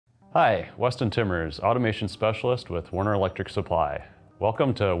Hi, Weston Timmers, Automation Specialist with Werner Electric Supply.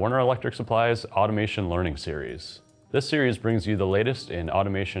 Welcome to Werner Electric Supply's Automation Learning Series. This series brings you the latest in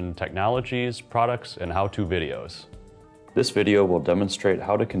automation technologies, products, and how-to videos. This video will demonstrate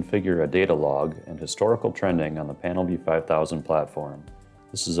how to configure a data log and historical trending on the PanelView 5000 platform.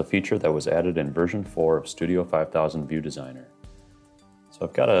 This is a feature that was added in version 4 of Studio 5000 View Designer. So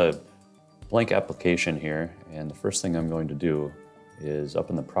I've got a blank application here, and the first thing I'm going to do is up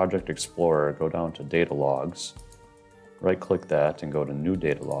in the Project Explorer, go down to Data Logs, right-click that and go to New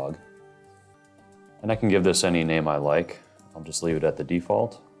Data Log. And I can give this any name I like. I'll just leave it at the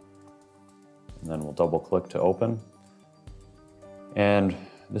default. And then we'll double-click to open. And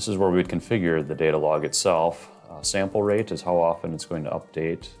this is where we'd configure the data log itself. Sample rate is how often it's going to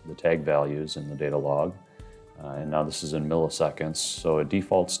update the tag values in the data log. And now this is in milliseconds, so it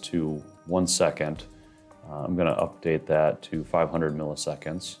defaults to 1 second. I'm going to update that to 500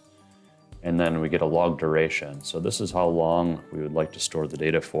 milliseconds. And then we get a log duration. So this is how long we would like to store the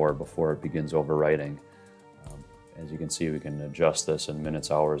data for before it begins overwriting. As you can see, we can adjust this in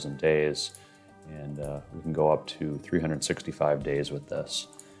minutes, hours, and days. And we can go up to 365 days with this.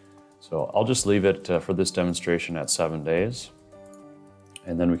 So I'll just leave it for this demonstration at 7 days.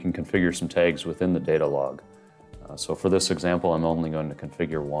 And then we can configure some tags within the data log. So for this example, I'm only going to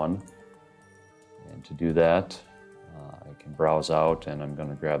configure one. And to do that, I can browse out and I'm going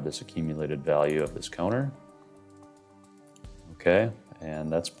to grab this accumulated value of this counter. Okay, and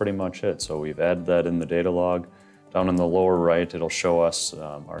that's pretty much it. So we've added that in the data log. Down in the lower right, it'll show us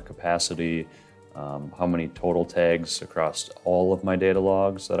our capacity, how many total tags across all of my data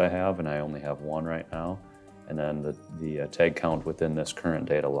logs that I have, and I only have one right now, and then the tag count within this current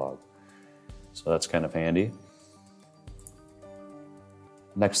data log. So that's kind of handy.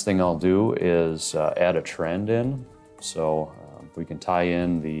 Next thing I'll do is add a trend in. So we can tie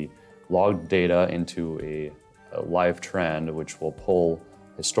in the logged data into a live trend, which will pull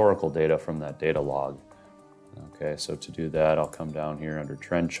historical data from that data log. Okay, so to do that, I'll come down here under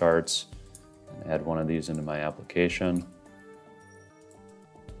Trend Charts and add one of these into my application.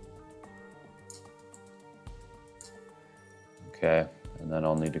 Okay, and then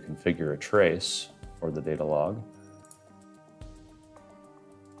I'll need to configure a trace for the data log.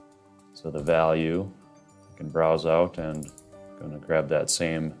 So the value, I can browse out and I'm going to grab that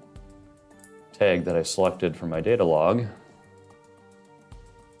same tag that I selected for my data log,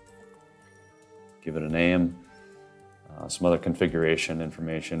 give it a name, some other configuration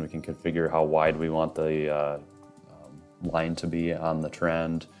information. We can configure how wide we want the line to be on the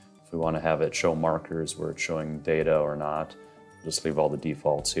trend. If we want to have it show markers where it's showing data or not, just leave all the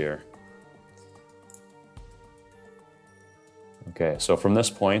defaults here. Okay, so from this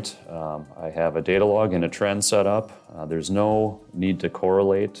point, I have a data log and a trend set up. There's no need to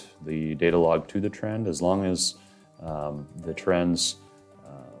correlate the data log to the trend. As long as the trend's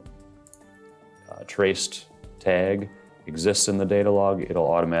traced tag exists in the data log, it'll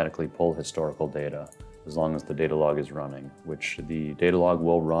automatically pull historical data as long as the data log is running, which the data log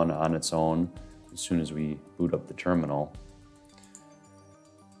will run on its own as soon as we boot up the terminal.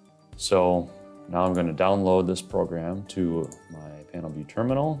 So now I'm going to download this program to my PanelView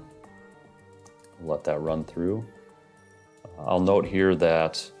terminal. Let that run through. I'll note here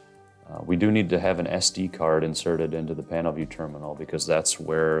that we do need to have an SD card inserted into the PanelView terminal because that's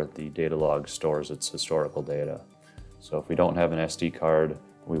where the data log stores its historical data. So if we don't have an SD card,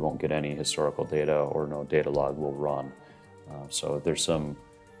 we won't get any historical data or no data log will run. So there's some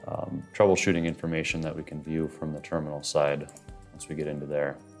troubleshooting information that we can view from the terminal side once we get into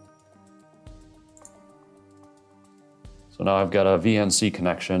there. So now I've got a VNC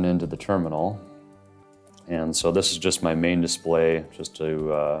connection into the terminal. And so this is just my main display, just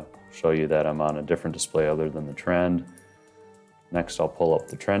to show you that I'm on a different display other than the trend. Next, I'll pull up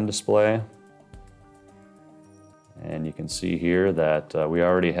the trend display. And you can see here that we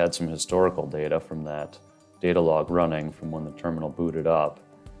already had some historical data from that data log running from when the terminal booted up.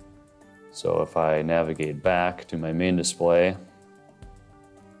 So if I navigate back to my main display,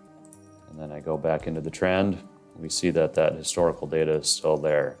 and then I go back into the trend, we see that that historical data is still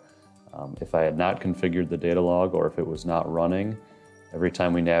there. If I had not configured the data log or if it was not running, every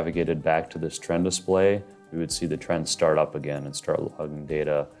time we navigated back to this trend display, we would see the trend start up again and start logging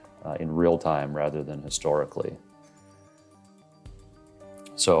data in real time rather than historically.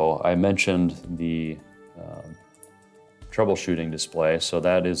 So I mentioned the troubleshooting display, so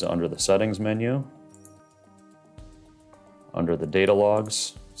that is under the settings menu, under the data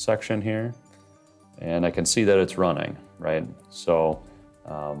logs section here, and I can see that it's running, right? So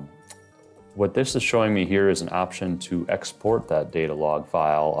What this is showing me here is an option to export that data log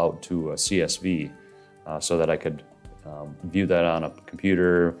file out to a CSV so that I could view that on a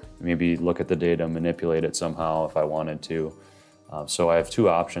computer, maybe look at the data, manipulate it somehow if I wanted to. So I have two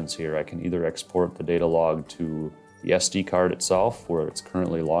options here. I can either export the data log to the SD card itself where it's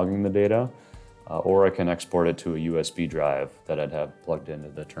currently logging the data, or I can export it to a USB drive that I'd have plugged into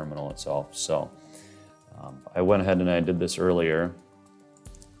the terminal itself. So I went ahead and I did this earlier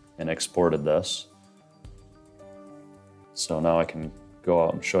and exported this. So now I can go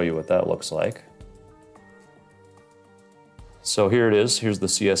out and show you what that looks like. So here it is. Here's the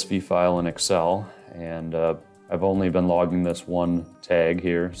CSV file in Excel, and I've only been logging this one tag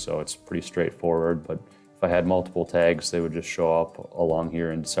here, so it's pretty straightforward. But if I had multiple tags, they would just show up along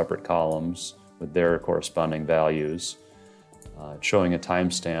here in separate columns with their corresponding values. It's showing a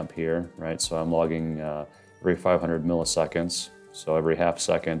timestamp here, right? So I'm logging every 500 milliseconds. So every half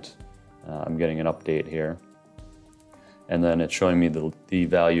second, I'm getting an update here. And then it's showing me the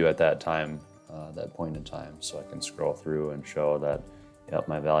value at that time, that point in time. So I can scroll through and show that, yep,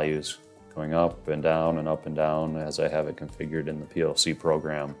 my value's going up and down as I have it configured in the PLC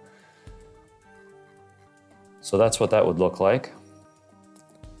program. So that's what that would look like.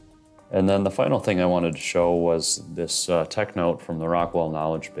 And then the final thing I wanted to show was this tech note from the Rockwell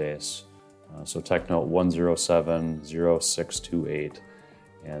knowledge base. So tech note 1070628.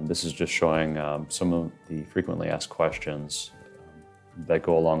 And this is just showing some of the frequently asked questions that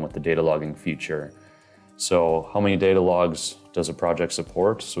go along with the data logging feature. So how many data logs does a project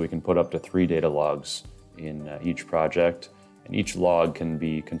support? So we can put up to 3 data logs in each project. And each log can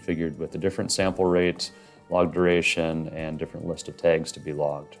be configured with a different sample rate, log duration, and different list of tags to be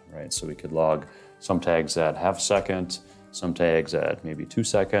logged, right? So we could log some tags at half second, some tags at maybe 2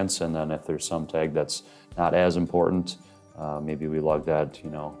 seconds, and then if there's some tag that's not as important, maybe we log that,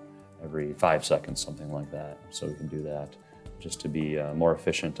 every 5 seconds, something like that. So we can do that just to be more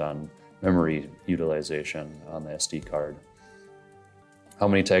efficient on memory utilization on the SD card. How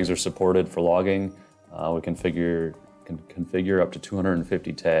many tags are supported for logging? We can configure up to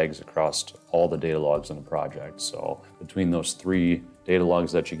 250 tags across all the data logs in a project. So between those 3 data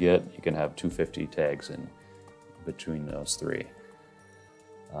logs that you get, you can have 250 tags in between those 3.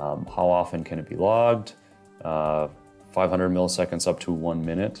 How often can it be logged? 500 milliseconds up to 1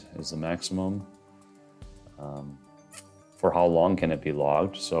 minute is the maximum. For how long can it be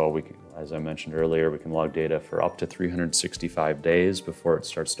logged? So as I mentioned earlier, we can log data for up to 365 days before it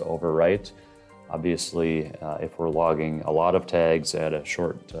starts to overwrite. Obviously, if we're logging a lot of tags at a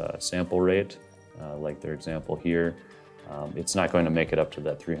short sample rate, like their example here, it's not going to make it up to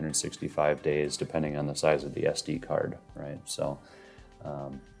that 365 days depending on the size of the SD card, right? So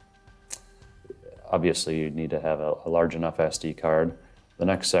obviously you need to have a large enough SD card. The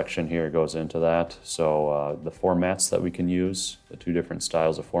next section here goes into that. So the formats that we can use, the 2 different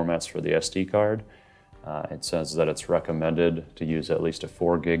styles of formats for the SD card. It says that it's recommended to use at least a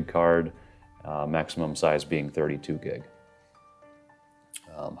 4 gig card, maximum size being 32 gig.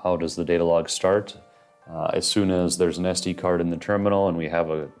 How does the data log start? As soon as there's an SD card in the terminal and we have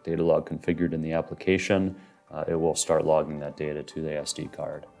a data log configured in the application, it will start logging that data to the SD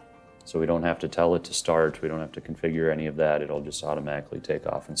card. So we don't have to tell it to start, we don't have to configure any of that, it'll just automatically take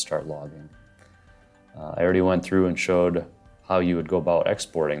off and start logging. I already went through and showed how you would go about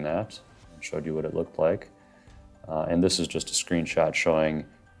exporting that, and showed you what it looked like. And this is just a screenshot showing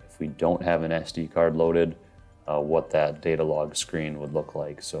if we don't have an SD card loaded, what that data log screen would look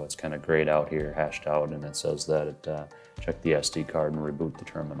like. So it's kind of grayed out here, hashed out, and it says that it checked the SD card and reboot the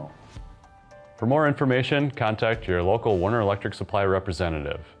terminal. For more information, contact your local Werner Electric Supply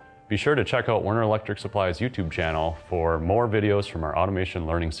representative. Be sure to check out Werner Electric Supply's YouTube channel for more videos from our automation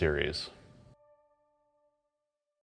learning series.